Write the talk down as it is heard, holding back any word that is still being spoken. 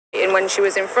running when she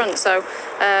was in front. So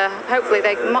hopefully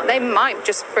they might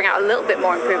just bring out a little bit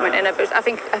more improvement in her. But I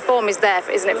think her form is there,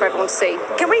 isn't it, for everyone to see?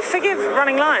 Can we forgive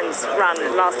Running Lion's run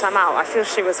last time out? I feel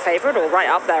she was favoured or right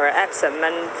up there at Epsom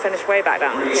and finished way back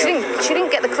down. She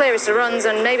didn't get the clearest of runs,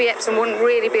 and maybe Epsom wouldn't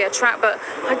really be a track, but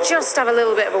I just have a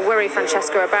little bit of a worry,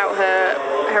 Francesca, about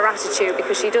her attitude,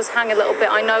 because she does hang a little bit.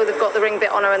 I know they've got the ring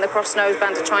bit on her and the cross nose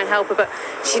band to try and help her, but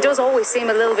she does always seem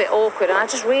a little bit awkward, and I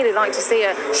just really like to see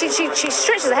her. She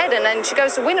stretches ahead and then she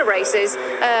goes to winner races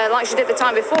like she did the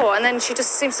time before, and then she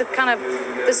just seems to kind of,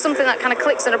 there's something that kind of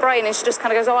clicks in her brain, and she just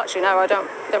kind of goes, oh, actually, no, I don't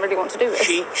really want to do this.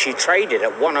 She traded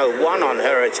at 101 on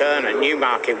her return at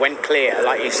Newmarket, went clear,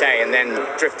 like you say, and then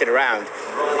drifted around.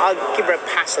 I'll give her a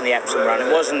pass on the Epsom run.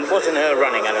 It wasn't her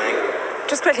running, I don't think.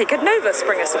 Just quickly, could Nova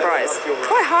spring a surprise?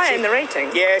 Quite high in the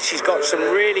rating. Yeah, she's got some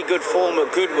really good form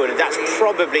at Goodwood. That's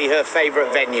probably her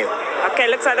favourite venue. Okay,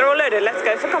 looks like they're all loaded. Let's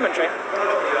go for commentary.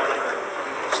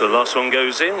 So the last one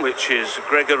goes in, which is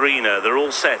Gregorina. They're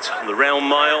all set on the round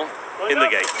mile in the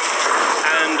gate.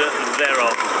 And they're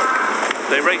off.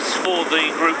 They race for the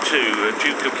Group 2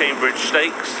 Duke of Cambridge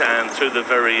Stakes, and through the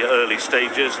very early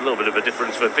stages, a little bit of a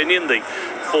difference of opinion. The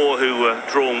 4 who were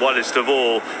drawn widest of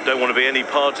all don't want to be any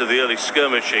part of the early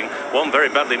skirmishing. One very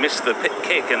badly missed the pit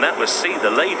kick, and that was See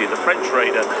the Lady. The French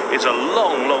raider is a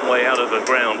long, long way out of the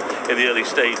ground in the early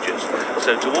stages.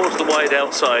 So towards the wide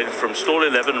outside from stall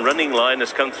 11, Running Lion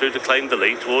has come through to claim the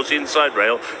lead. Towards the inside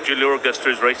rail, Julia Augusta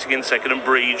is racing in second, and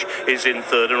Breege is in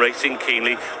third and racing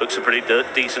keenly. Looks a pretty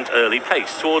decent early pace.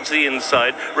 Towards the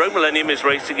inside, Rome Millennium is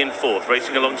racing in fourth,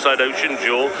 racing alongside Ocean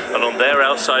Jewel, and on their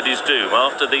outside is Doom.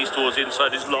 After these, towards the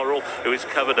inside is Laurel, who is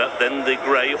covered up, then the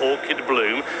grey Orchid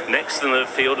Bloom. Next in the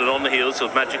field and on the heels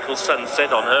of Magical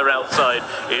Sunset, on her outside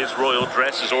is Royal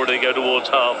Dress, as already go towards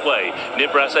halfway.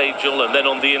 Nibras Angel, and then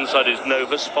on the inside is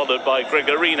Novus, followed by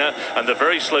Gregorina, and the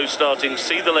very slow starting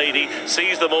See the Lady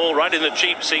sees them all right in the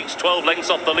cheap seats, 12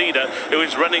 lengths off the leader, who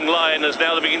is Running Lion, as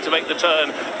now they begin to make the turn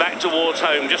back towards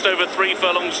home. Just over 3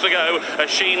 furlongs to go.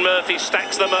 Sheen Murphy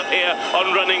stacks them up here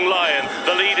on Running Lion.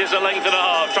 The lead is a length and a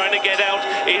half. Trying to get out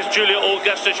is Julia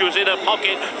Augusta. She was in her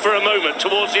pocket for a moment.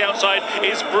 Towards the outside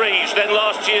is Breege, then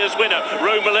last year's winner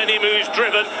Rome Millennium, who's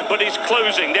driven but is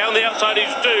closing. Down the outside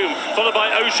is Doom, followed by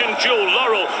Ocean Jewel.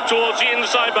 Laurel towards the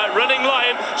inside, but Running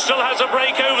Lion still has a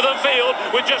break over the field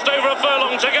with just over a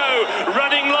furlong to go.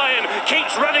 Running Lion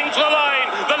keeps running to the line.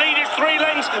 The lead is 3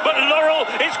 lengths, but Laurel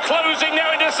is closing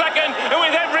now into second, and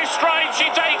with every stride she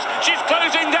takes, she's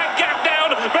closing that gap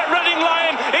down, but Running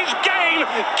Lion is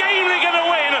gamely going to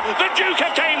win the Duke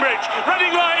of Cambridge.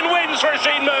 Running Lion wins for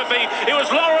Sheen Murphy. It was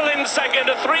Laurel in second,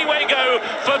 a 3-way go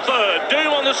for third.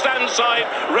 Doom on the stand side,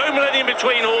 Rome Millennium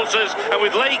between horses, and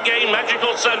with late game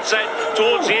Magical Sunset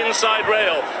towards the inside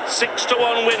rail.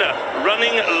 6-1 winner,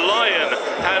 Running Lion,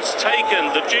 has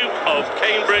taken the Duke of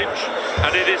Cambridge,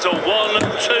 and it is a 1-2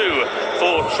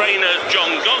 for trainer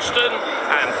John Gosden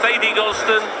and Thady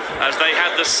Gosden, as they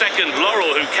had the second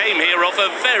Laurel, who came here off a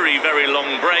very, very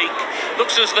long break.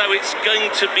 Looks as though it's going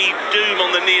to be Doom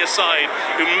on the near side,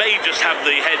 who may just have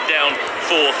the head down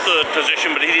for third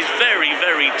position, but it is very,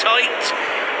 very tight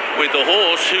with the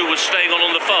horse who was staying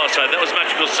on the far side. That was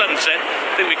Magical Sunset.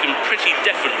 I think we can pretty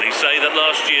definitely say that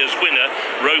last year's winner,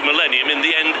 Rome Millennium, in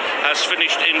the end has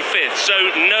finished in fifth. So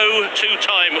no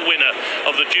 2-time winner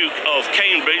of the Duke of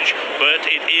Cambridge, but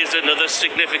it is another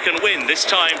significant win. This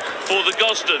time for the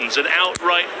Gosdens, an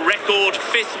outright record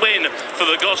 5th win for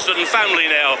the Gosden family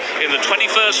now in the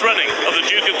 21st running of the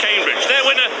Duke of Cambridge. Their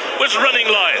winner was Running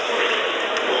Lion.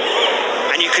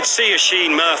 And you could see a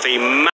Sheen Murphy